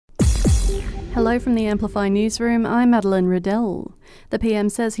Hello from the Amplify newsroom, I'm Madeline Riddell. The PM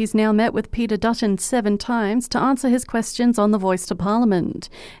says he's now met with Peter Dutton 7 times to answer his questions on the Voice to Parliament.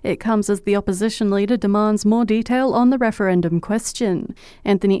 It comes as the opposition leader demands more detail on the referendum question.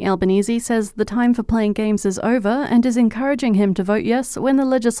 Anthony Albanese says the time for playing games is over and is encouraging him to vote yes when the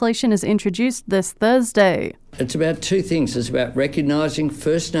legislation is introduced this Thursday. It's about two things. It's about recognising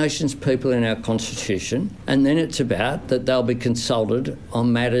First Nations people in our Constitution, and then it's about that they'll be consulted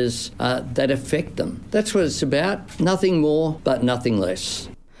on matters that affect them. That's what it's about. Nothing more, but nothing less.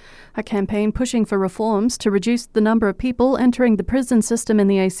 A campaign pushing for reforms to reduce the number of people entering the prison system in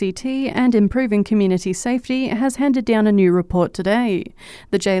the ACT and improving community safety has handed down a new report today.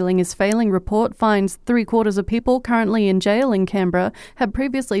 The Jailing is Failing report finds 3/4 of people currently in jail in Canberra had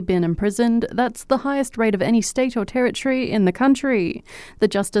previously been imprisoned. That's the highest rate of any state or territory in the country. The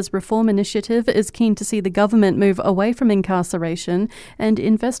Justice Reform Initiative is keen to see the government move away from incarceration and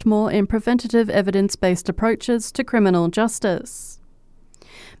invest more in preventative evidence-based approaches to criminal justice.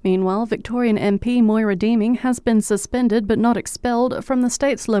 Meanwhile, Victorian MP Moira Deeming has been suspended but not expelled from the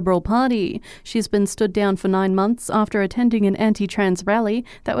state's Liberal Party. She's been stood down for 9 months after attending an anti-trans rally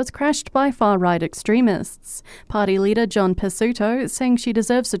that was crashed by far-right extremists. Party leader John Pesutto saying she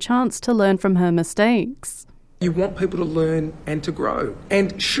deserves a chance to learn from her mistakes. You want people to learn and to grow.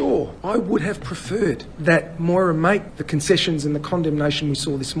 And sure, I would have preferred that Moira make the concessions and the condemnation we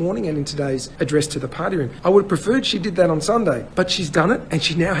saw this morning and in today's address to the party room. I would have preferred she did that on Sunday, but she's done it and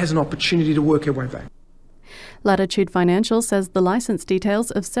she now has an opportunity to work her way back. Latitude Financial says the licence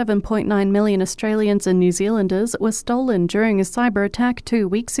details of 7.9 million Australians and New Zealanders were stolen during a cyber attack 2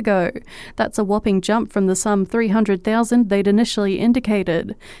 weeks ago. That's a whopping jump from the some 300,000 they'd initially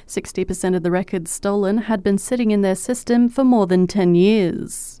indicated. 60% of the records stolen had been sitting in their system for more than 10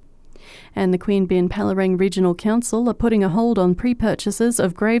 years. And the Queanbeyan-Pellerang Regional Council are putting a hold on pre-purchases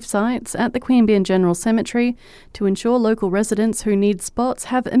of grave sites at the Queanbeyan General Cemetery to ensure local residents who need spots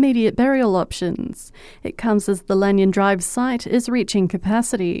have immediate burial options. It comes as the Lanyon Drive site is reaching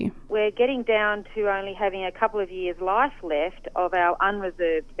capacity. We're getting down to only having a couple of years' life left of our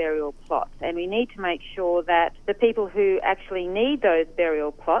unreserved burial plots, and we need to make sure that the people who actually need those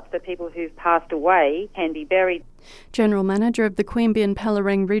burial plots, the people who've passed away, can be buried. General Manager of the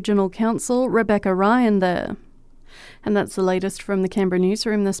Queanbeyan-Pellerang Regional Council, Rebecca Ryan there. And that's the latest from the Canberra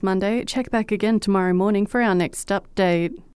newsroom this Monday. Check back again tomorrow morning for our next update.